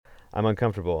I'm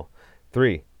uncomfortable.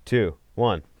 3, 2,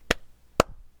 1.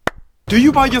 Do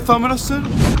you buy your thumb medicine?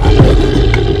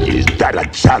 Is that a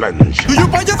challenge? Do you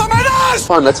buy your thumb medicine?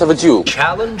 Fun, let's have a duel.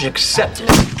 Challenge accepted.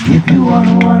 If you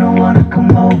wanna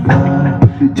come over,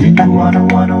 do you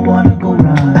wanna go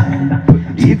ride?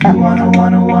 If you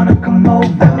wanna come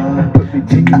over,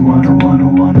 do you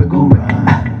wanna go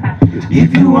ride?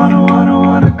 If you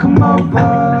wanna come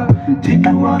over, do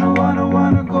you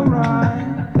wanna go ride?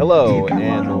 Hello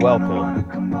and welcome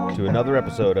to another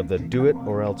episode of the Do It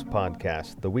or Else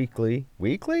podcast, the weekly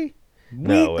the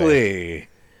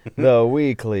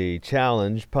weekly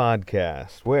challenge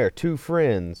podcast, where two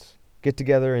friends get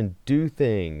together and do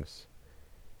things.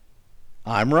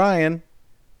 I'm Ryan.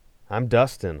 I'm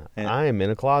Dustin. And I am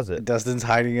in a closet. Dustin's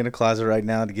hiding in a closet right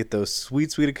now to get those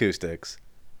sweet, sweet acoustics.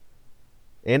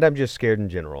 And I'm just scared in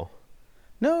general.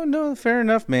 No, fair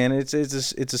enough, man. It's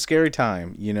a scary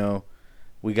time. You know,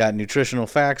 we got nutritional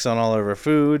facts on all of our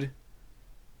food.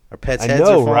 Our pets' heads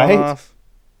are falling off.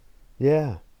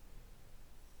 Yeah.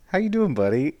 How you doing,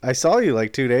 buddy? I saw you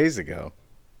like 2 days ago.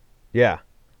 Yeah.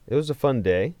 It was a fun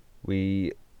day.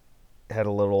 We had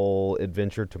a little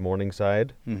adventure to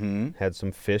Morningside. Mm-hmm. Had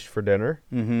some fish for dinner.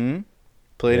 Mm-hmm.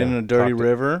 Played in a dirty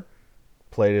river.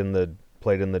 Played in the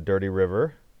dirty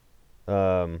river.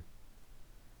 Went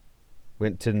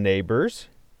to Neighbors.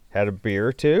 Had a beer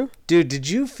or two. Dude, did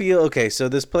you feel... Okay, so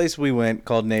this place we went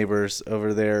called Neighbors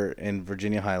over there in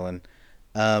Virginia Highland.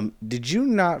 Did you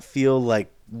not feel like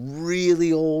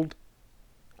really old?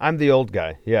 I'm the old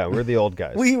guy. Yeah, we're the old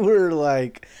guys. We were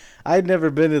like... I'd never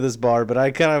been to this bar, but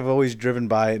I kind of always driven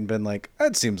by it and been like,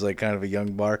 that seems like kind of a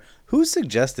young bar. Who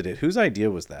suggested it? Whose idea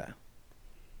was that?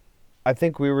 I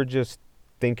think we were just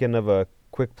thinking of a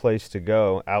quick place to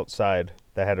go outside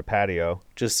that had a patio.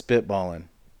 Just spitballing.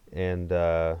 And,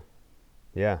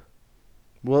 yeah.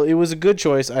 Well, it was a good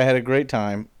choice. I had a great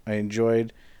time. I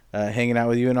enjoyed hanging out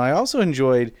with you, and I also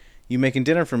enjoyed you making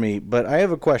dinner for me. But I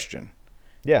have a question.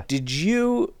 Yeah. Did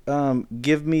you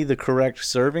give me the correct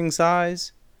serving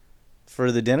size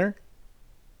for the dinner?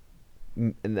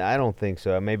 I don't think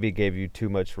so. I maybe gave you too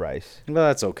much rice. Well,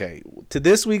 that's okay. To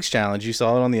this week's challenge, you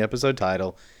saw it on the episode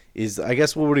title, is, I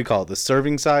guess, what would we call it? The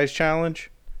serving size challenge?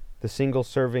 The single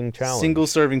serving challenge. Single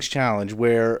servings challenge,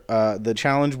 where the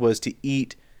challenge was to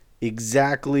eat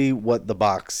exactly what the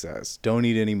box says. Don't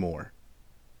eat any more.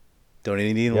 Don't eat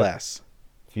any less.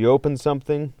 If you open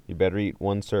something, you better eat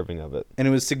one serving of it. And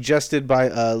it was suggested by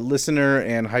a listener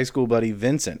and high school buddy,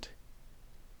 Vincent.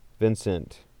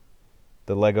 Vincent,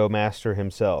 the Lego master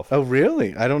himself. Oh,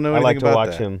 really? I don't know anything about that. I like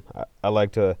to watch him. I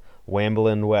like to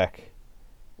wamble and weck.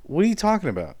 What are you talking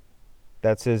about?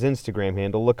 That's his Instagram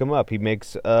handle. Look him up. He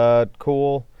makes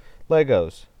cool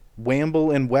Legos.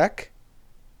 Wamble and Weck?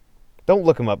 Don't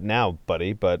look him up now,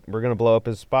 buddy, but we're going to blow up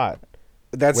his spot.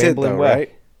 That's Wamble it, though, and Weck.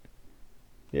 right?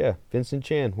 Yeah, Vincent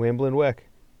Chan, Wamble and Weck.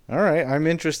 All right. I'm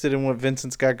interested in what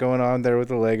Vincent's got going on there with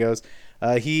the Legos.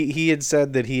 He had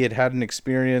said that he had an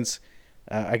experience,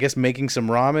 I guess, making some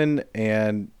ramen,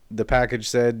 and the package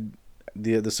said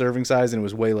the serving size, and it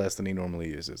was way less than he normally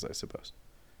uses, I suppose.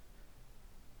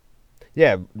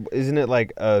 Yeah, isn't it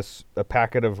like a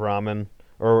packet of ramen?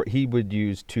 Or he would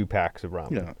use 2 packs of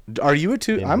ramen. No. Are you a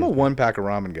 2? I'm a 1-pack of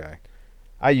ramen guy.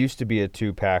 I used to be a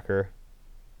 2-packer.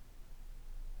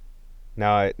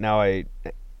 Now I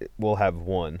will have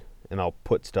 1, and I'll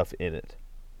put stuff in it.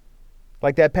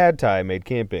 Like that pad thai I made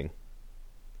camping.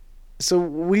 So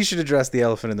we should address the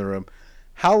elephant in the room.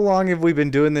 How long have we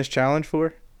been doing this challenge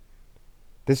for?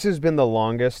 This has been the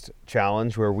longest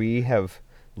challenge where we have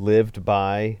lived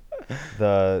by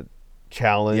the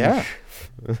challenge. Yeah.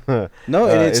 No,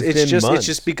 and it's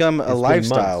just become a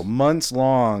lifestyle, months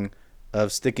long,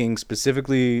 of sticking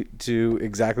specifically to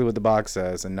exactly what the box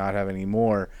says and not having any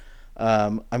more.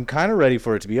 I'm kind of ready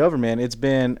for it to be over, man.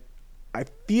 I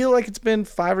feel like it's been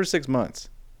 5 or 6 months.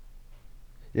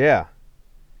 Yeah.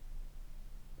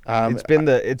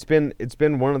 It's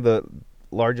been one of the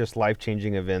largest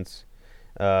life-changing events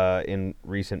in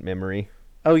recent memory.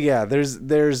 Oh yeah,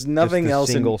 there's nothing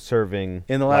else single serving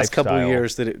in the last lifestyle. couple of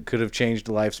years that it could have changed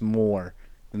lives more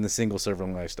than the single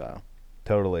serving lifestyle.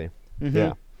 Totally. Mm-hmm.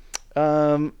 Yeah.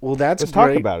 Well, that's let's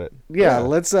great. talk about it. Yeah.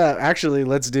 Let's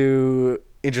do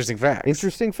interesting facts.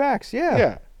 Interesting facts. Yeah.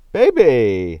 Yeah.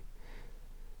 Baby.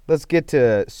 Let's get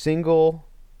to single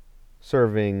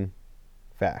serving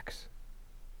facts.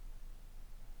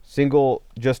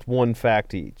 Just one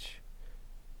fact each.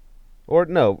 Or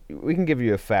no, we can give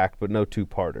you a fact, but no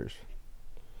 2-parters.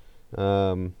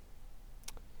 I'm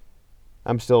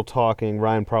still talking.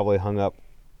 Ryan probably hung up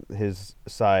his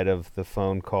side of the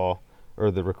phone call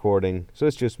or the recording. So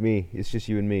it's just me. It's just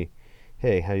you and me.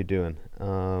 Hey, how you doing?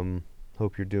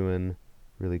 Hope you're doing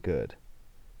really good.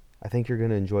 I think you're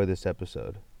going to enjoy this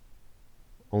episode.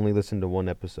 Only listen to one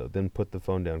episode, then put the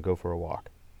phone down, go for a walk.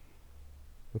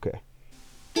 Okay.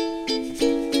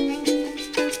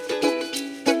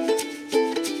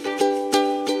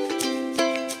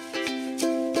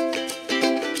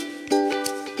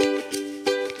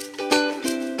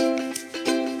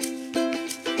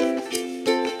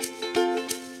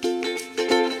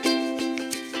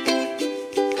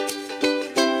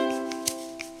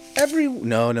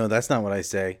 No, that's not what I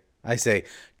say. I say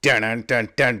dun dun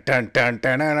dun dun dun dun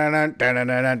dun dun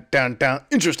dun dun dun.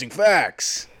 Interesting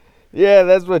facts. Yeah,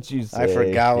 that's what you say. I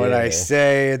forgot what I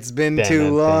say. It's been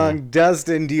too long.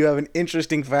 Dustin, do you have an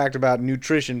interesting fact about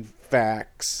nutrition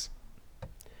facts?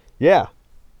 Yeah.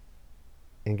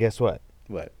 And guess what?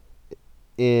 What?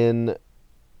 In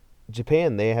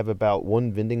Japan, they have about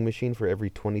one vending machine for every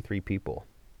 23 people.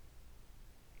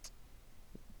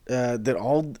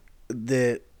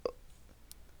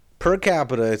 Per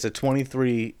capita, it's a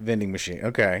 23 vending machine.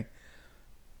 Okay.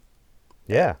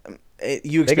 Yeah.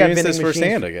 You experienced this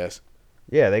firsthand, I guess.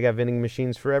 Yeah, they got vending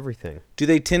machines for everything. Do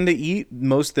they tend to eat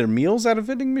most of their meals out of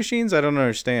vending machines? I don't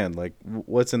understand. Like,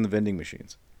 what's in the vending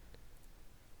machines?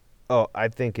 Oh, I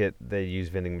think they use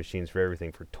vending machines for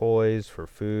everything, for toys, for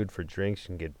food, for drinks. You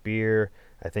can get beer.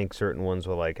 I think certain ones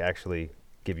will like actually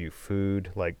give you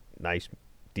food, like nice,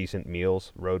 decent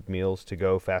meals, road meals to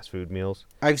go, fast food meals.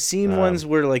 I've seen ones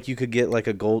where like you could get like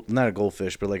not a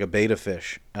goldfish, but like a betta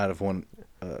fish out of one,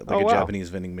 Japanese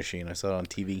vending machine. I saw it on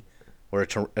TV, or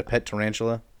a pet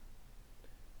tarantula.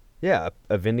 Yeah,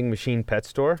 a vending machine pet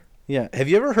store. Yeah, have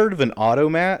you ever heard of an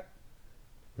automat?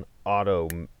 I've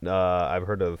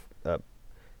heard of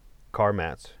car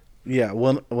mats. Yeah,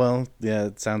 well, yeah,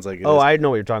 it sounds like it. Oh, I know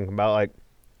what you're talking about, like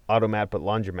automat but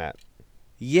laundromat.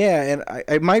 Yeah, and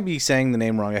I might be saying the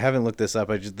name wrong. I haven't looked this up.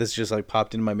 This just like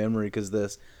popped into my memory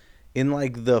because in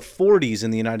like the 40s in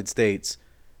the United States,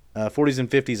 40s and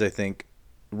 50s, I think,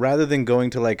 rather than going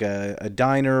to like a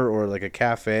diner or like a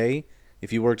cafe,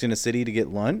 if you worked in a city to get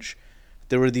lunch,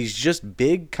 there were these just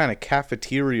big kind of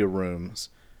cafeteria rooms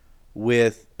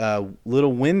with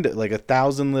little window, like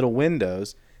 1,000 little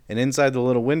windows, and inside the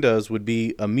little windows would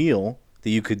be a meal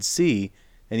that you could see,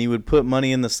 and you would put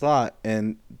money in the slot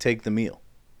and take the meal.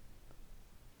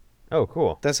 Oh,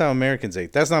 cool. That's how Americans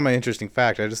ate. That's not my interesting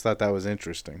fact. I just thought that was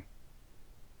interesting.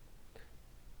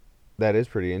 That is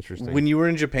pretty interesting. When you were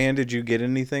in Japan, did you get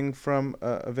anything from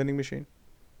a vending machine?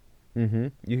 Mm-hmm.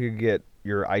 You could get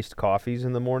your iced coffees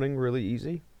in the morning really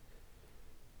easy.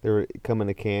 They would come in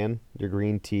a can, your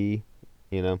green tea,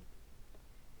 You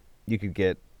could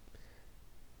get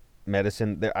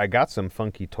medicine. I got some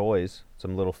funky toys,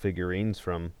 some little figurines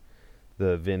from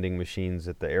the vending machines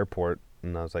at the airport,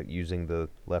 and I was like using the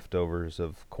leftovers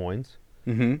of coins.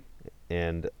 Mm-hmm.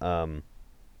 And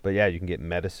but yeah, you can get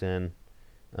medicine.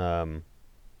 It's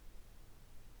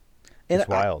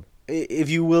wild.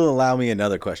 If you will allow me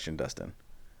another question, Dustin.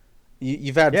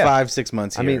 You've had 5-6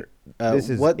 months here. I mean, this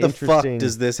is what the fuck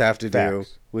does this have to do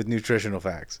facts. with nutritional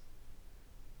facts?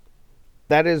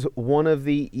 That is one of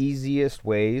the easiest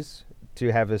ways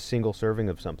to have a single serving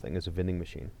of something is a vending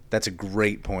machine. That's a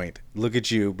great point. Look at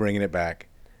you bringing it back.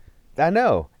 I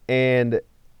know. And,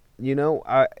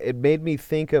 it made me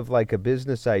think of like a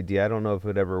business idea. I don't know if it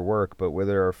would ever work, but where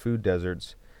there are food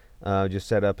deserts, just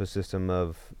set up a system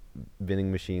of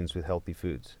vending machines with healthy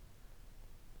foods.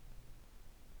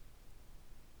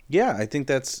 Yeah, I think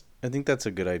that's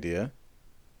a good idea.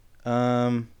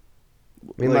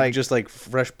 Just like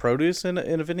fresh produce in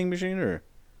a vending machine, or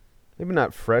maybe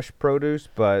not fresh produce,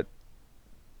 but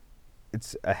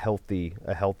it's a healthy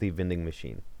vending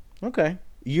machine. Okay.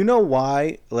 You know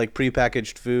why, like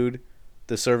prepackaged food,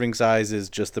 the serving size is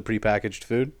just the prepackaged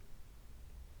food?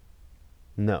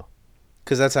 No.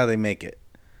 Because that's how they make it.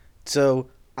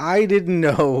 So I didn't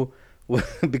know,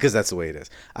 because that's the way it is.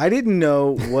 I didn't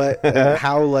know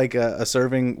how like a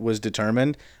serving was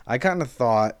determined. I kind of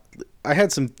thought, I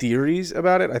had some theories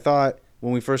about it. I thought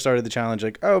when we first started the challenge,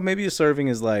 like, oh, maybe a serving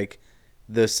is like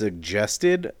the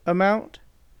suggested amount.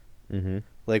 Mm-hmm.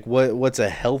 Like what's a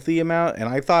healthy amount? And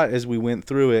I thought as we went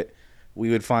through it,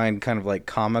 we would find kind of like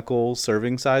comical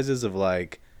serving sizes of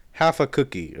like half a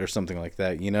cookie or something like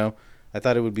that. I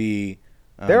thought it would be.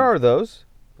 There are those.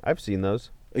 I've seen those.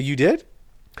 You did?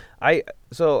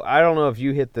 So I don't know if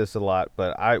you hit this a lot,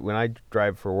 but when I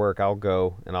drive for work, I'll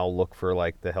go and I'll look for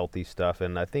like the healthy stuff,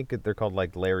 and I think they're called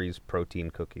like Larry's protein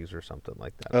cookies or something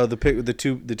like that. Oh, the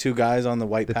two guys on the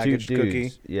white packaged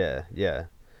cookie. Yeah.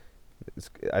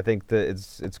 I think that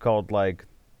it's called like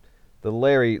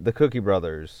the Cookie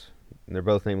Brothers, and they're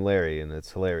both named Larry, and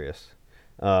it's hilarious.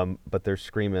 but they're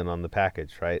screaming on the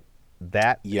package, right?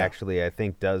 That actually, I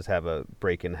think, does have a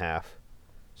break in half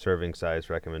serving size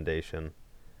recommendation.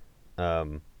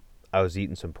 I was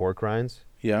eating some pork rinds.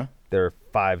 Yeah. There are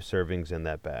 5 servings in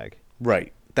that bag.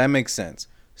 Right. That makes sense.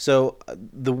 So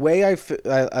the way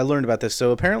I learned about this,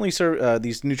 so apparently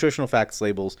these nutritional facts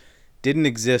labels didn't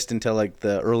exist until like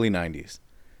the early 90s.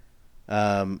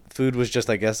 Food was just,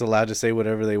 I guess, allowed to say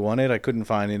whatever they wanted. I couldn't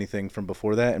find anything from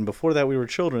before that. And before that, we were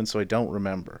children, so I don't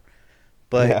remember.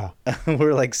 But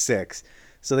we're like 6.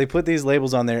 So they put these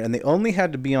labels on there, and they only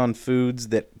had to be on foods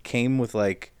that came with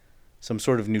like some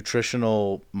sort of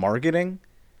nutritional marketing.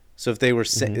 So if they were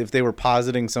if they were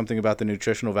positing something about the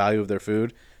nutritional value of their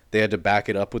food, they had to back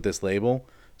it up with this label.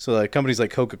 So like companies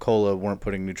like Coca-Cola weren't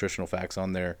putting nutritional facts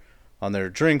on their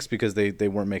drinks because they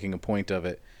weren't making a point of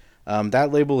it.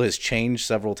 That label has changed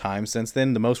several times since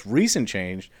then. The most recent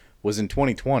change was in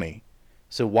 2020.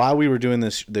 So while we were doing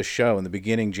this show in the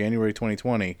beginning, January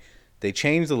 2020, they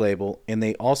changed the label, and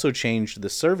they also changed the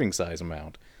serving size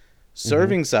amount.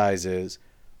 Serving sizes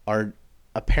are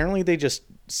apparently they just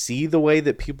see the way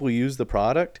that people use the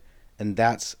product, and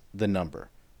that's the number.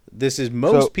 This is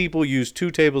most people use 2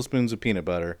 tablespoons of peanut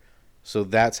butter, so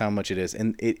that's how much it is.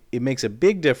 And it makes a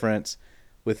big difference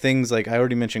with things like, I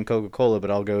already mentioned Coca-Cola,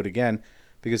 but I'll go it again,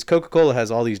 because Coca-Cola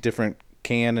has all these different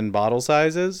can and bottle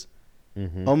sizes.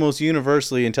 Almost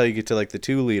universally, until you get to like the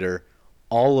 2 liter,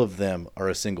 all of them are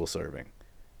a single serving,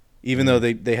 even though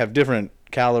they have different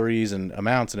calories and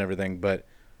amounts and everything. But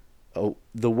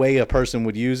the way a person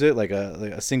would use it, like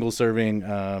a single serving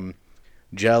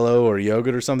Jell-O or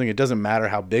yogurt or something, it doesn't matter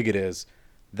how big it is.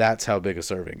 That's how big a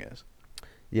serving is.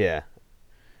 Yeah,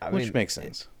 which makes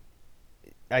sense,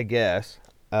 I guess.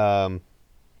 The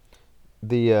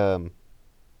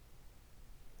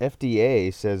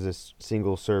FDA says a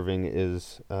single serving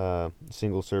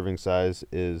size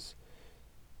is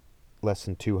less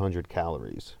than 200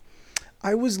 calories.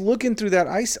 I was looking through that.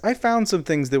 I found some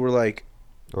things that were like,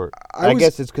 I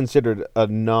guess it's considered a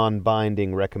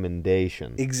non-binding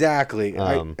recommendation. Exactly.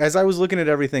 As I was looking at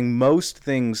everything, most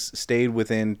things stayed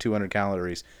within 200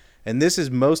 calories, and this is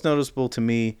most noticeable to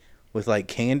me with like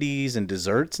candies and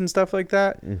desserts and stuff like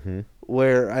that.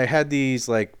 Where I had these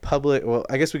like public, well,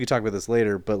 I guess we could talk about this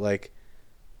later, but like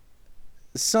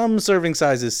some serving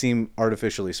sizes seem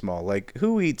artificially small. Like,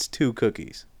 who eats 2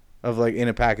 cookies of like in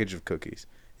a package of cookies?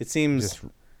 It seems just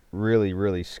really,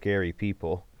 really scary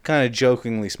people. Kind of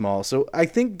jokingly small. So I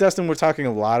think, Dustin, we're talking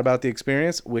a lot about the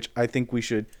experience, which I think we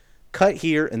should cut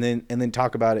here and then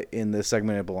talk about it in the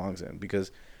segment it belongs in,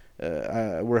 because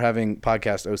we're having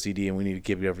podcast OCD and we need to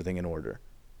keep everything in order.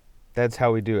 That's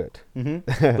how we do it.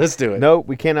 Let's do it. No,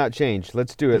 we cannot change.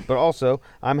 Let's do it. But also,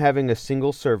 I'm having a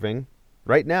single serving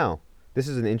right now. This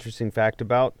is an interesting fact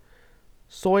about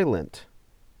Soylent.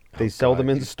 They sell them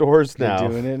in stores now. You're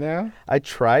doing it now? I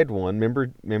tried one.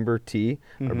 Remember T,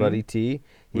 our buddy T?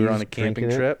 We were on a camping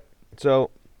trip.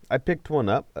 So I picked one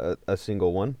up, a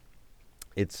single one.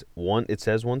 It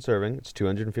says 1 serving. It's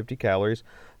 250 calories,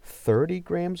 30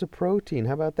 grams of protein.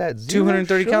 How about that?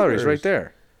 230 calories right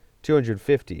there.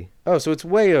 250. Oh, so it's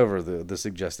way over the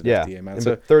suggested FDA amount.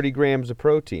 But 30 grams of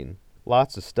protein.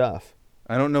 Lots of stuff.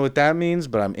 I don't know what that means,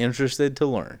 but I'm interested to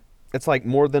learn. It's like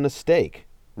more than a steak.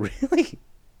 Really?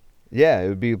 Yeah, it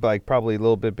would be like probably a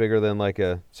little bit bigger than like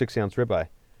a 6-ounce ribeye.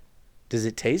 Does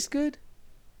it taste good?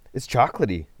 It's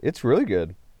chocolatey. It's really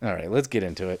good. All right, let's get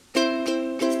into it.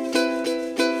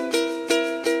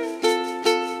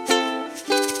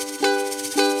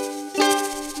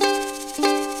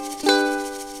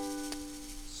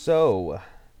 So,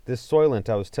 this Soylent,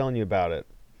 I was telling you about it.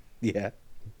 Yeah.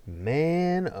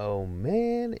 Man, oh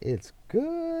man, it's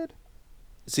good.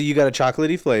 So you got a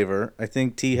chocolatey flavor. I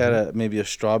think T had maybe a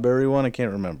strawberry one. I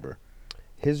can't remember.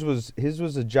 His was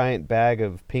a giant bag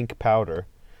of pink powder.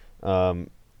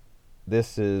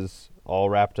 This is all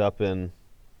wrapped up in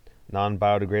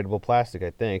non-biodegradable plastic,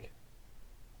 I think.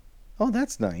 Oh,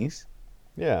 that's nice.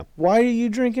 Yeah. Why are you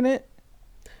drinking it?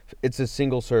 It's a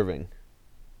single serving.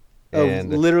 Oh,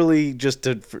 literally just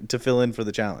to fill in for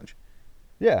the challenge.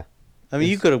 Yeah. I mean,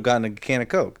 you could have gotten a can of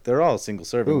Coke. They're all single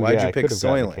serving. Why'd you pick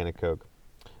Soylent? A can of Coke.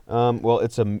 Well,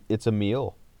 it's a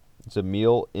meal. It's a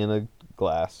meal in a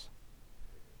glass,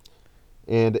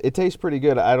 and it tastes pretty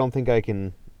good. I don't think I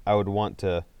would want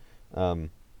to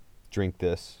drink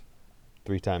this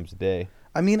 3 times a day.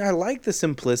 I mean, I like the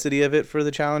simplicity of it for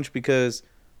the challenge, because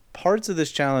parts of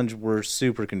this challenge were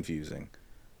super confusing.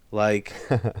 Like,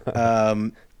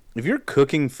 if you're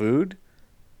cooking food,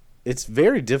 it's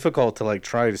very difficult to like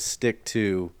try to stick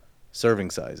to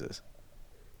serving sizes.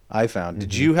 I found.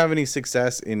 Did you have any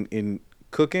success in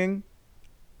cooking?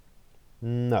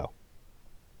 No.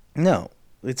 No,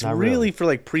 it's really for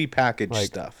like prepackaged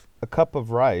stuff. A cup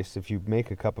of rice. If you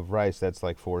make a cup of rice, that's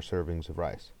like 4 servings of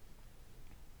rice.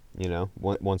 You know,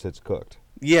 once it's cooked.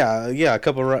 Yeah, a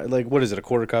cup of rice. Like, what is it? A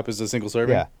quarter cup is a single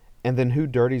serving. Yeah, and then who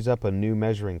dirties up a new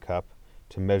measuring cup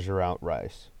to measure out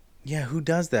rice? Yeah, who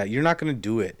does that? You're not gonna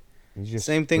do it.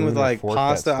 Same thing with like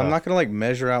pasta. I'm not gonna like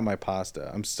measure out my pasta.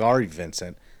 I'm sorry,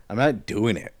 Vincent. I'm not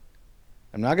doing it.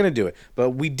 I'm not gonna do it.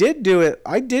 But we did do it.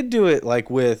 I did do it like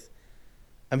with,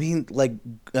 I mean, like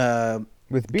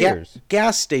with beers,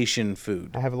 gas station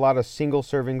food. I have a lot of single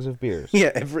servings of beers.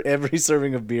 Yeah, every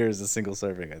serving of beer is a single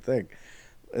serving, I think,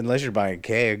 unless you're buying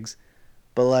kegs.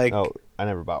 But like, oh, I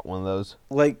never bought one of those.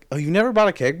 Like, oh, you never bought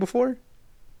a keg before?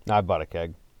 No, I bought a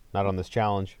keg, not on this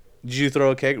challenge. Did you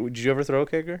throw a keg? Did you ever throw a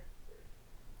kegger?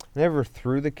 Never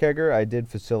threw the kegger. I did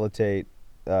facilitate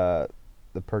the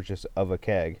purchase of a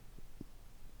keg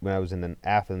when I was in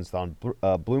Athens on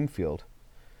Bloomfield.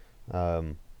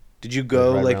 Did you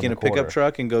go like in a pickup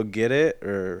truck and go get it,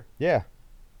 or? Yeah.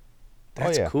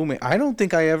 That's cool, man. I don't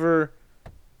think I've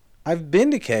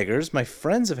been to keggers. My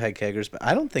friends have had keggers, but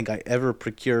I don't think I ever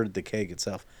procured the keg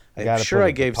itself. I'm sure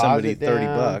I gave somebody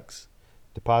 $30.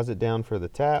 Deposit down for the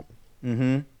tap.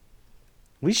 Mm-hmm.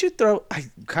 We should throw. I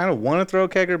kind of want to throw a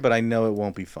kegger, but I know it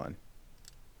won't be fun.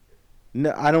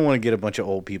 No, I don't want to get a bunch of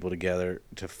old people together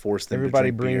to force them.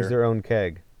 Everybody to drink brings beer. Their own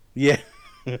keg. Yeah.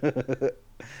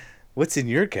 What's in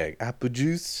your keg? Apple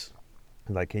juice.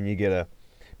 Like, can you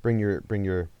bring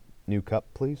your new cup,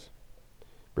 please?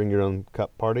 Bring your own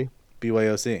cup party.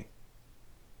 BYOC.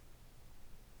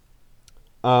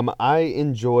 I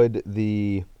enjoyed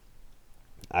the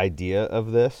idea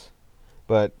of this,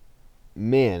 but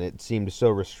man, it seemed so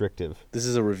restrictive. This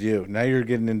is a review. Now you're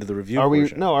getting into the review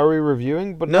portion. Are we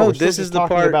reviewing? But no, we're this is the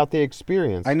talking part about the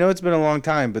experience. I know it's been a long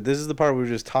time, but this is the part where we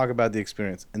just talk about the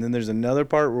experience, and then there's another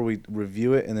part where we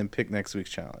review it and then pick next week's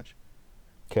challenge.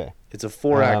 Okay. It's a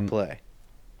 4-act play.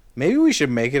 Maybe we should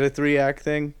make it a 3-act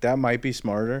thing. That might be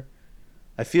smarter.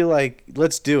 I feel like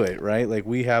let's do it, right? Like,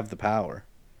 we have the power.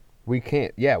 We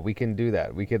can't. Yeah, we can do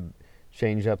that. We could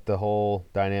change up the whole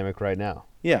dynamic right now.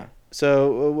 Yeah.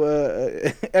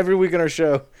 So every week on our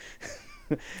show,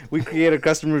 we create a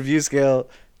custom review scale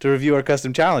to review our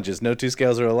custom challenges. No two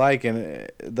scales are alike,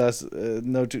 and thus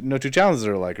no two challenges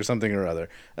are alike, or something or other.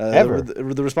 Ever.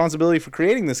 The responsibility for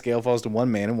creating the scale falls to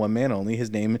one man and one man only. His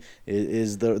name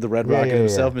is the Red Rocket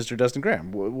himself, Mr. Dustin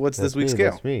Graham. What's this week's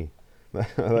scale? That's me.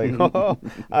 Like,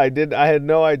 I had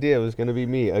no idea it was going to be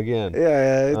me again.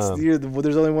 Yeah,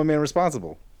 there's only one man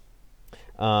responsible.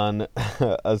 On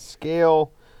a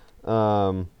scale,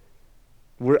 I'm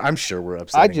sure we're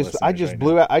upsetting. I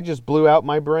just blew out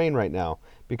my brain right now,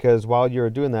 because while you were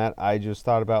doing that, I just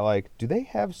thought about, like, do they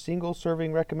have single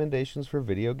serving recommendations for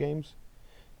video games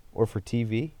or for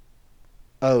TV?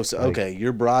 Oh, so okay,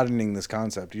 you're broadening this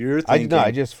concept. You're thinking.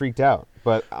 I just freaked out.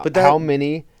 But how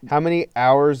many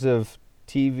hours of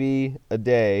TV a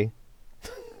day?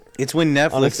 It's when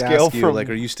Netflix asks you, like,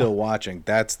 are you still watching?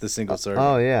 That's the single serving.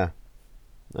 Oh yeah.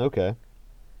 Okay.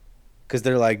 Because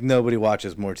they're like, nobody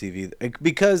watches more TV.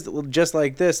 Because just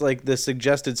like this, like the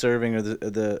suggested serving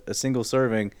or a single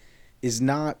serving is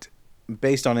not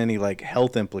based on any like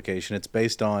health implication. It's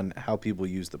based on how people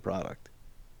use the product.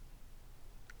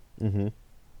 Mm-hmm.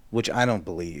 Which I don't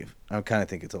believe. I kind of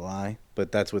think it's a lie,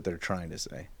 but that's what they're trying to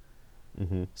say.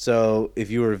 Mm-hmm. So if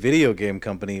you were a video game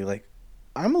company, like,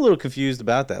 I'm a little confused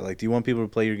about that. Like, do you want people to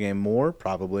play your game more?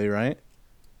 Probably, right?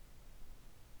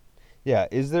 Yeah,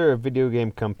 is there a video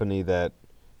game company that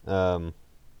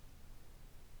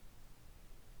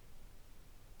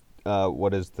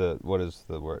what is the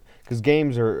word? Because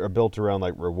games are built around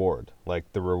like reward,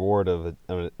 like the reward of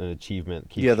an achievement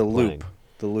keeps the playing.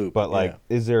 loop. But like,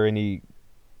 is there any,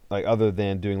 like, other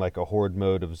than doing like a horde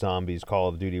mode of zombies, Call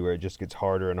of Duty, where it just gets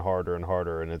harder and harder and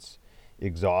harder and it's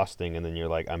exhausting, and then you're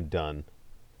like, I'm done.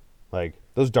 Like,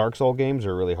 those Dark Souls games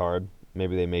are really hard.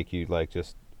 Maybe they make you like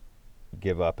just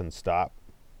give up and stop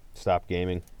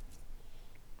gaming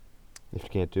if you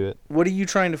can't do it. What are you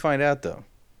trying to find out, though?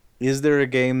 Is there a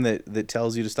game that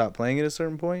tells you to stop playing at a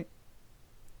certain point?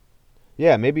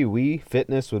 Yeah, maybe Wii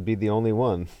Fitness would be the only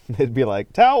one. They'd be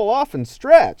like, towel off and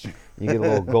stretch. You get a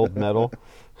little gold medal.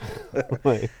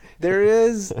 There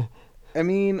is, I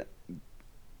mean,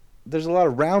 there's a lot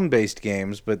of round-based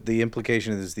games, but the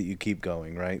implication is that you keep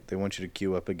going, right? They want you to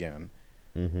queue up again.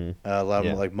 Mm-hmm. A lot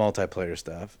of like multiplayer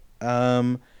stuff.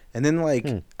 And then like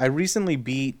I recently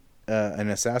beat an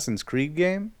Assassin's Creed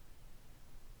game,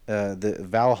 the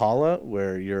Valhalla,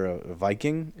 where you're a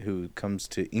Viking who comes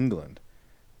to England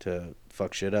to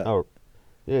fuck shit up. Oh,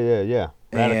 yeah.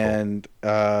 Radical. And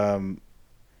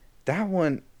that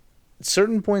one,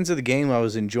 certain points of the game, I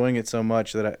was enjoying it so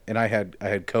much that I had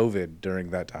COVID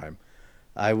during that time.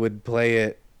 I would play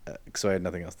it, so I had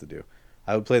nothing else to do.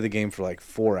 I would play the game for like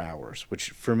 4 hours, which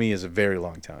for me is a very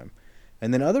long time.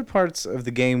 And then other parts of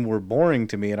the game were boring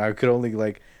to me, and I could only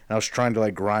I was trying to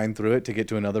like grind through it to get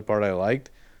to another part I liked.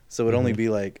 So it would only be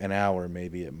like an hour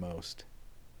maybe at most.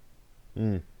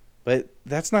 But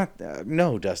that's not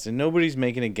no, Dustin. Nobody's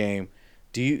making a game.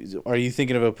 Are you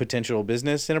thinking of a potential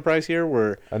business enterprise here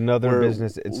where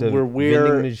business? It's a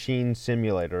vending machine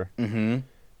simulator. Mm-hmm.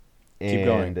 Keep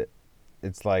going.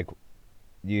 It's like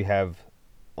you have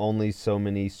only so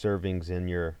many servings in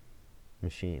your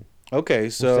machine. Okay,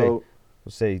 so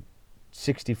we'll say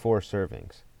 64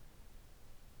 servings.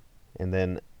 And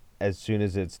then as soon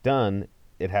as it's done,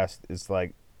 it's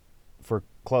like for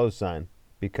close sign,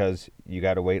 because you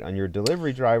got to wait on your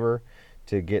delivery driver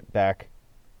to get back.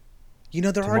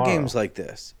 There tomorrow. are games like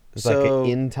this. It's like an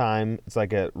in-time. It's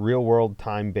like a real-world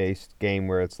time-based game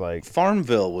where it's like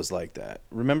Farmville was like that.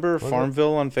 Remember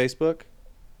Farmville on Facebook?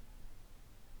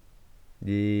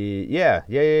 Yeah.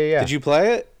 Did you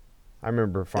play it? I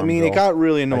remember Farmville. I mean, it got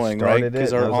really annoying, right?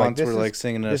 Because our aunts were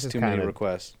singing us too many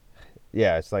requests.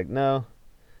 Yeah, it's like, no,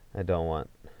 I don't want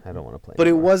to play. But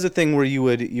anymore. It was a thing where you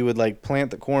would like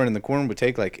plant the corn, and the corn would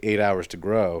take like 8 hours to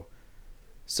grow.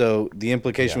 So the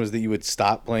implication was that you would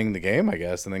stop playing the game, I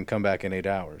guess, and then come back in 8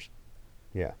 hours.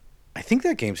 Yeah. I think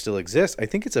that game still exists. I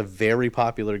think it's a very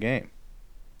popular game.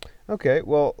 Okay,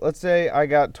 well, let's say I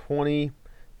got 20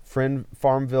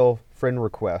 Farmville friend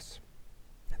requests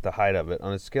at the height of it.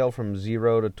 On a scale from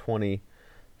 0 to 20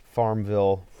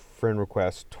 Farmville friend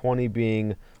requests, 20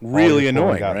 being really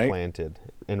annoying, got right? planted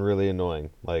and really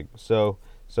annoying. Like, so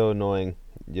annoying.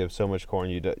 You have so much corn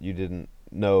you didn't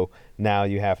know. Now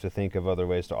you have to think of other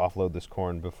ways to offload this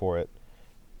corn before it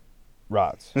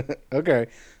rots. Okay,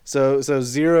 so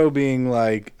 0 being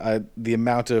like the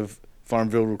amount of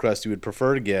Farmville requests you would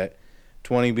prefer to get,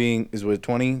 20 being is with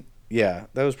 20. Yeah,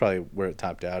 that was probably where it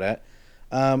topped out at.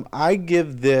 I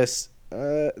give this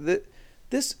a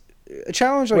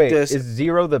challenge like this. Is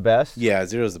 0 the best? Yeah,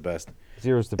 0's the best.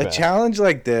 0's the best. A challenge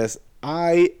like this,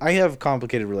 I have a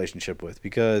complicated relationship with,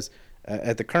 because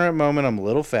at the current moment I'm a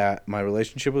little fat. My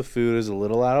relationship with food is a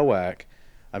little out of whack.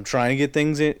 I'm trying to get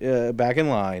things back in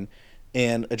line,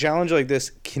 and a challenge like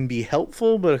this can be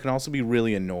helpful, but it can also be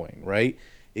really annoying, right?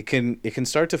 It can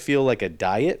start to feel like a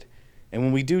diet, and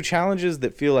when we do challenges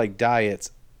that feel like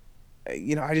diets, I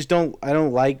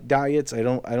don't like diets. I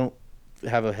don't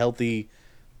have a healthy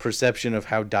perception of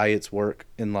how diets work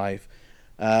in life,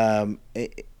 and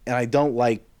I don't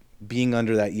like being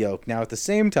under that yoke. Now, at the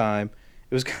same time,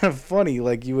 it was kind of funny.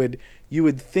 Like you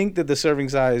would think that the serving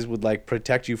size would like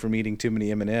protect you from eating too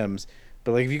many M&Ms,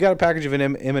 but like if you got a package of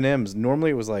M&Ms,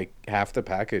 normally it was like half the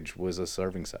package was a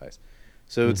serving size,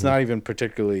 so it's not even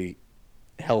particularly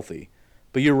healthy.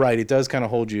 But you're right; it does kind of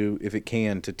hold you, if it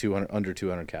can, to under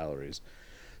 200 calories.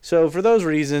 So for those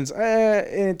reasons,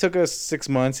 it took us 6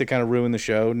 months. It kind of ruined the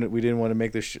show, and we didn't want to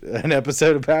make an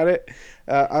episode about it.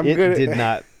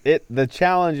 The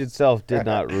challenge itself did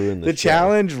not ruin the show. The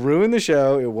challenge ruined the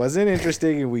show. It wasn't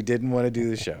interesting, and we didn't want to do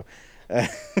the show.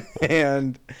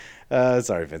 And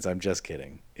sorry, Vince, I'm just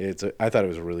kidding. I thought it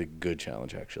was a really good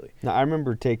challenge, actually. Now, I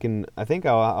remember I think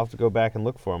I'll have to go back and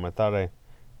look for them. I thought I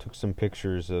took some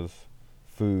pictures of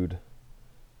food.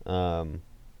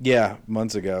 Yeah,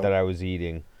 months ago. That I was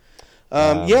eating.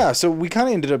 So we kind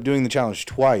of ended up doing the challenge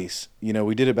twice.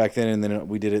 We did it back then, and then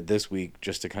we did it this week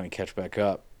just to kind of catch back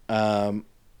up. And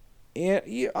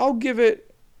I'll give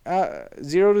it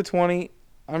 0 to 20.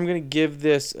 I'm going to give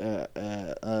this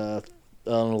an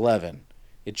 11.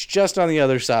 It's just on the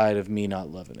other side of me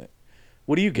not loving it.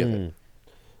 What do you give it?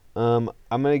 I'm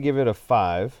going to give it a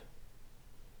 5.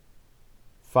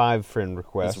 5 friend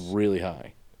requests. It's really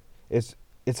high. It's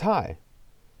high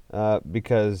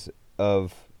because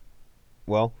of,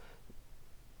 well,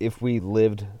 if we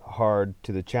lived hard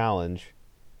to the challenge,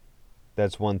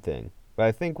 that's one thing. But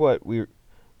I think what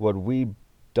we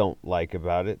don't like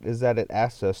about it is that it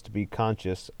asks us to be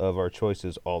conscious of our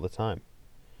choices all the time,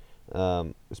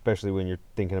 especially when you're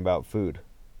thinking about food.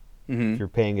 Mm-hmm. If you're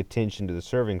paying attention to the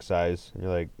serving size, and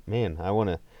you're like, man, I want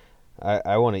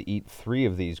to eat 3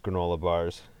 of these granola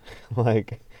bars.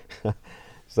 Like,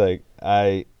 it's like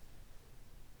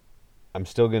I'm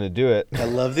still gonna do it. I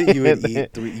love that you would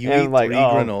eat 3. You eat like, 3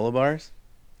 granola bars.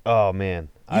 Oh man,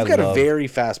 you've got a very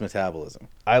fast metabolism.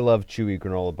 I love chewy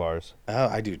granola bars. Oh,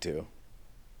 I do too.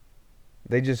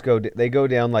 They just go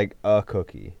down like a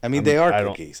cookie. I mean, they are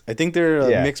cookies. I think they're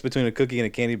a mix between a cookie and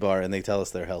a candy bar, and they tell us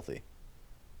they're healthy.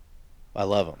 I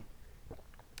love them.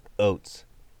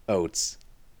 Oats.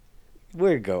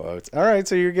 Way to go, Oates. All right,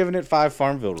 so you're giving it 5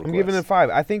 Farmville requests. I'm giving it 5.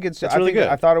 I think it's really good.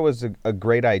 I thought it was a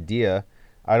great idea.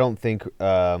 I don't think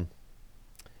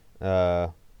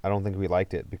we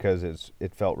liked it because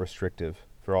it felt restrictive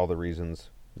for all the reasons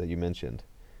that you mentioned,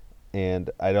 and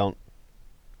I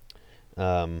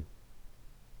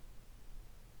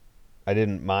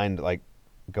didn't mind like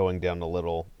going down the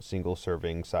little single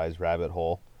serving size rabbit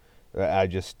hole. I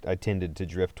tended to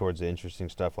drift towards the interesting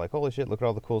stuff like, holy shit, look at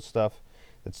all the cool stuff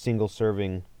that's single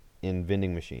serving in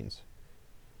vending machines.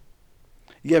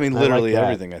 Yeah, I mean literally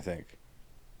everything, I think.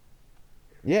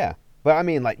 Yeah. But I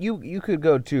mean, like you could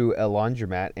go to a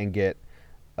laundromat and get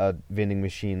a vending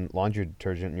machine laundry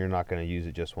detergent, and you're not going to use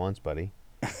it just once, buddy.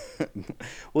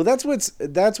 Well, that's what's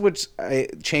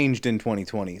changed in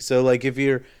 2020. So, like, if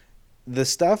you're the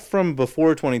stuff from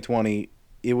before 2020,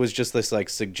 it was just this like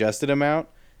suggested amount,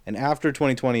 and after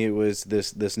 2020, it was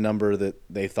this number that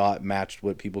they thought matched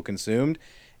what people consumed,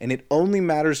 and it only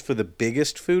matters for the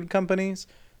biggest food companies.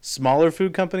 Smaller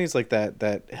food companies like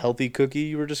that healthy cookie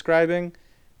you were describing,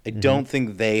 I don't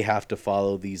think they have to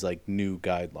follow these like new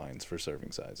guidelines for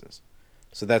serving sizes.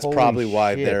 So that's probably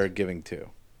why they're giving 2.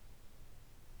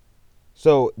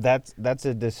 So that's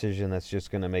a decision that's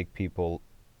just going to make people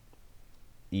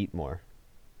eat more.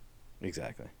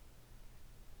 Exactly.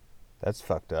 That's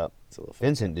fucked up. It's a little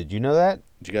Vincent, did you know that?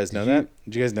 Did you guys know that?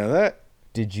 Did you guys know that?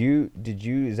 Did you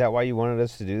is that why you wanted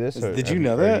us to do this? Did you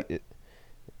know that?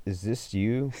 Is this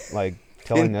you like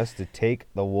telling us to take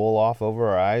the wool off over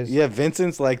our eyes? Yeah,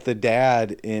 Vincent's like the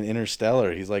dad in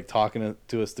Interstellar. He's like talking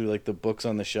to us through like the books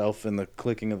on the shelf and the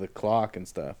clicking of the clock and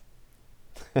stuff.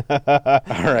 All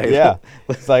right. Yeah.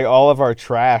 It's like all of our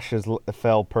trash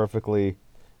fell perfectly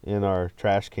in our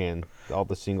trash can. All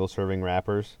the single serving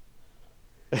wrappers.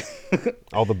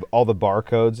 all the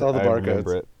barcodes. All the barcodes.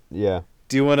 Remember it. Yeah.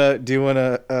 Do you wanna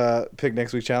pick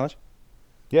next week's challenge?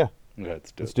 Yeah. Okay,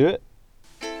 let's do it.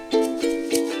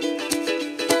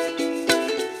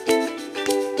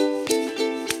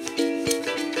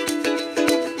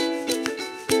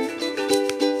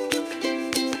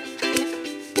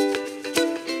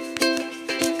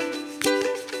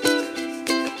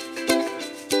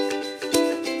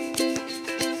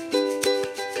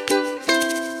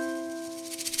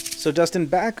 So, Dustin,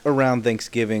 back around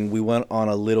Thanksgiving, we went on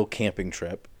a little camping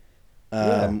trip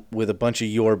with a bunch of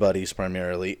your buddies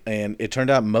primarily, and it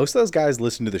turned out most of those guys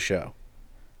listened to the show.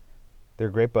 They're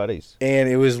great buddies. And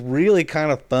it was really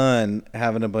kind of fun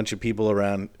having a bunch of people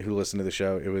around who listened to the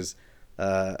show. It was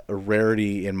a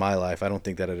rarity in my life. I don't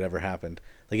think that had ever happened.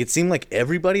 Like, it seemed like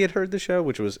everybody had heard the show,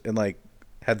 and like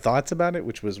had thoughts about it,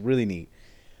 which was really neat.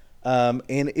 And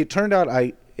it turned out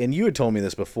and you had told me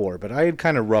this before, but I had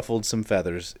kind of ruffled some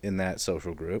feathers in that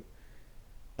social group.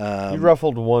 You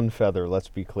ruffled one feather, let's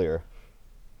be clear.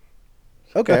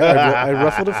 Okay, I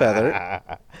ruffled a feather.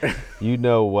 You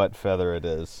know what feather it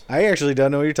is. I actually don't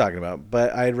know what you're talking about,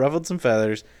 but I had ruffled some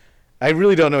feathers. I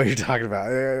really don't know what you're talking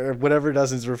about. Whatever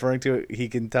Dustin's referring to, he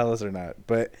can tell us or not.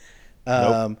 But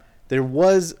Nope. There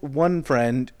was one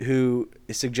friend who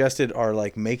suggested our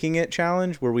like making it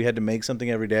challenge where we had to make something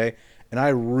every day. And I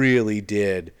really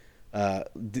did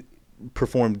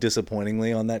perform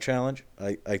disappointingly on that challenge.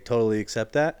 I totally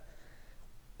accept that.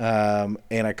 And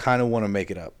I kind of want to make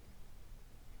it up.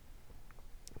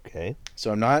 Okay.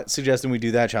 So I'm not suggesting we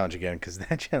do that challenge again because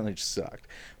that challenge sucked.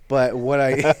 But what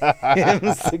I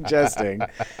am suggesting,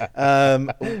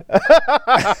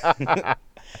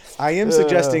 I am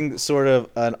suggesting sort of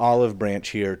an olive branch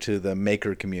here to the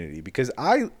maker community because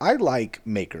I like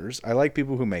makers. I like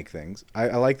people who make things.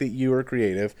 I like that you are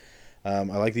creative. I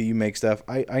like that you make stuff.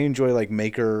 I enjoy like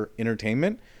maker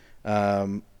entertainment.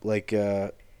 One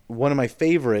of my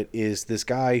favorite is this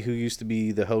guy who used to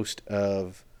be the host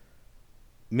of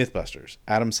Mythbusters,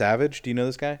 Adam Savage. Do you know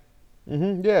this guy?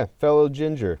 Mm-hmm. Yeah, fellow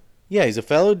ginger. Yeah, he's a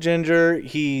fellow ginger.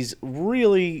 He's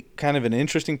really kind of an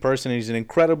interesting person. He's an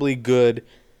incredibly good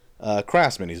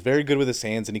craftsman. He's very good with his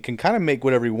hands, and he can kind of make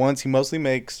whatever he wants. He mostly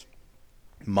makes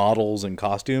models and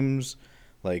costumes,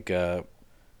 like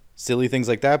silly things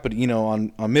like that. But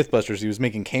on Mythbusters, he was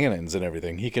making cannons and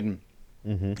everything. He can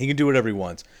do whatever he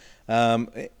wants.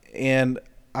 And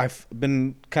I've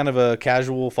been kind of a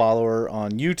casual follower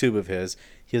on YouTube of his.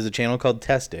 He has a channel called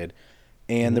Tested.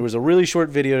 And there was a really short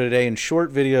video today, and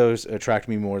short videos attract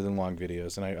me more than long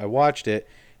videos. And I watched it,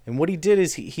 and what he did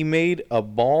is he made a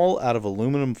ball out of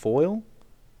aluminum foil.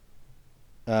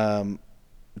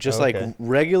 Like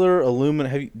regular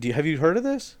aluminum. Have you heard of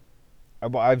this?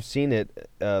 I've seen it.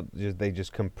 They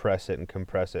just compress it,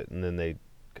 and then they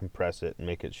compress it and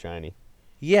make it shiny.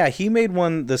 Yeah, he made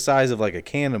one the size of like a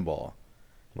cannonball.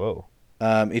 Whoa.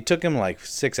 It took him like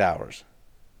 6 hours.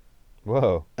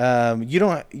 Whoa. You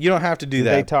don't have to do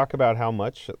that. Did they talk about how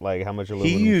much aluminum foil?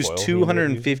 He used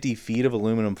 250 feet of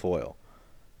aluminum foil,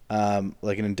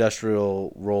 like an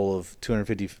industrial roll of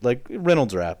 250, like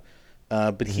Reynolds wrap.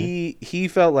 But he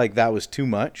felt like that was too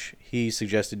much. He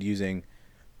suggested using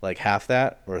like half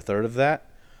that or a third of that.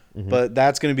 But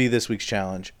that's going to be this week's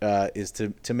challenge, is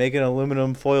to make an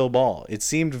aluminum foil ball. It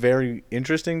seemed very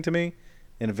interesting to me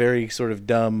in a very sort of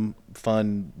dumb,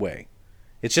 fun way.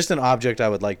 It's just an object I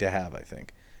would like to have, I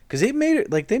think. Because they made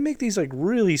it, like, they make these, like,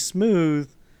 really smooth.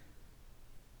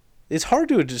 It's hard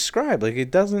to describe. Like,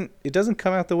 it doesn't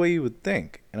come out the way you would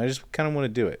think. And I just kind of want to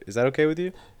do it. Is that okay with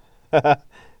you?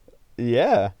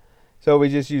 Yeah. So we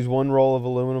just use one roll of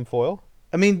aluminum foil?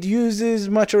 I mean, use as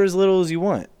much or as little as you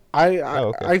want.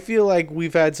 I feel like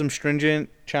we've had some stringent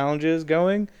challenges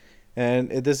going, and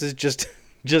this is just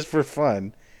for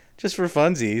fun. Just for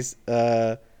funsies.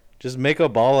 Just make a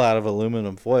ball out of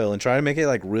aluminum foil and try to make it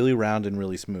like really round and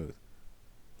really smooth.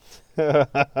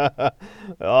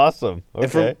 Awesome.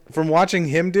 Okay. And from watching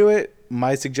him do it,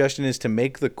 my suggestion is to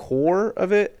make the core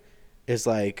of it as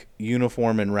like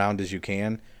uniform and round as you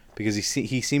can, because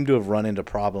he seemed to have run into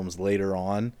problems later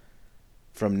on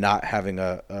from not having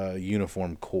a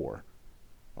uniform core.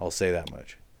 I'll say that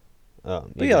much.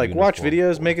 But yeah, like watch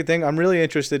videos, make a thing. I'm really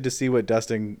interested to see what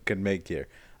Dustin can make here.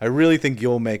 I really think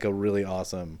you'll make a really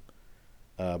awesome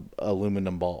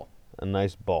aluminum ball. A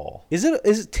nice ball. Is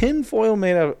it tin foil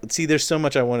made of? See, there's so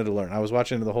much I wanted to learn. I was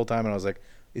watching it the whole time and I was like,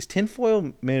 is tin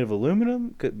foil made of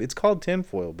aluminum? It's called tin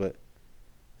foil, but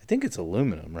I think it's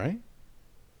aluminum, right?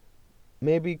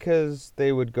 Maybe because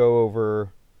they would go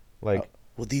over like.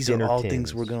 Well, these are all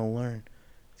things we're gonna learn.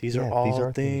 These are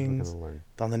all things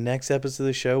on the next episode of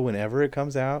the show, whenever it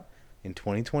comes out in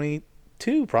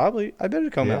 2022, probably. I bet it'll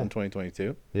come out in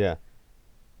 2022. Yeah.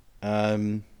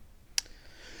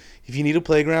 If you need a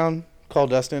playground, call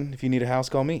Dustin. If you need a house,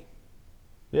 call me.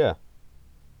 Yeah.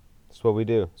 That's what we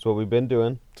do. It's what we've been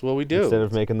doing. It's what we do. Instead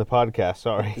of making the podcast,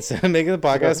 sorry. Instead of making the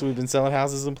podcast, we've been selling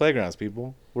houses and playgrounds,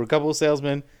 people. We're a couple of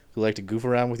salesmen who like to goof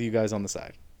around with you guys on the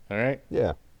side. All right?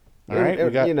 Yeah. All right?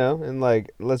 And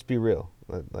like, let's be real.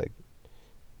 Like,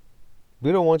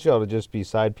 we don't want y'all to just be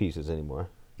side pieces anymore.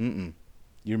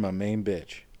 You're my main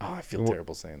bitch. Oh, I feel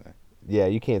terrible saying that. Yeah,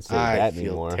 you can't say that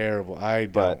anymore. I feel terrible. I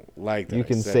don't like that. You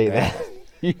can say that.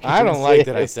 I don't like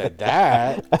that I said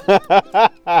that.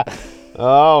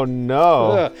 Oh,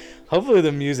 no. Hopefully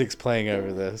the music's playing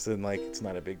over this and, like, it's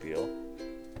not a big deal.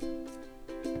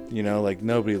 You know, like,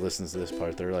 nobody listens to this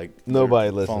part. They're like, nobody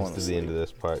listens to the end of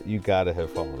this part. You gotta have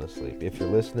fallen asleep. If you're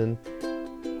listening,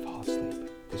 fall asleep.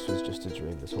 This was just a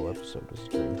dream. This whole episode was a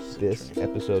dream. This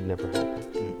episode never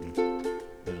happened.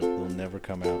 It'll never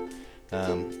come out.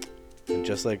 And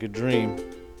just like a dream.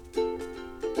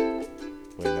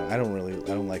 Wait, no, I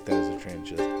don't like that as a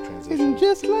transition. And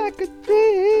just like a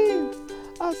dream,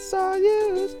 I saw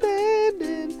you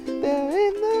standing there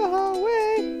in the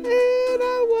hallway, and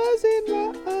I was in my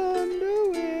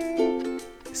underwear.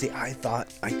 See, I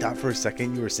thought for a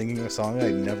second you were singing a song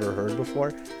I'd never heard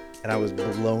before, and I was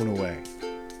blown away.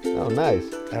 Oh, nice.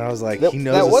 And I was like, he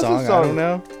knows a song I don't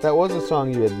know? That was a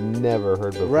song you had never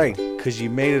heard before. Right, because you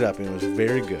made it up, and it was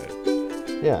very good.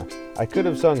 Yeah, I could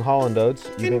have sung Holland Oates.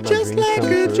 You and made my just dreams like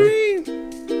come a true,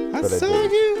 dream, I saw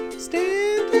you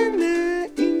standing there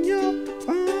in your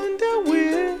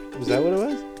underwear. Was that what it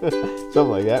was?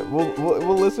 Something like that.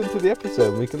 We'll listen to the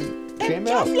episode. We can jam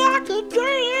out. Just like a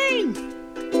dream.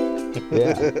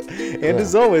 Yeah. And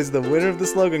as always, the winner of the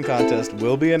slogan contest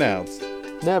will be announced.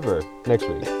 Never. Next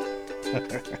week.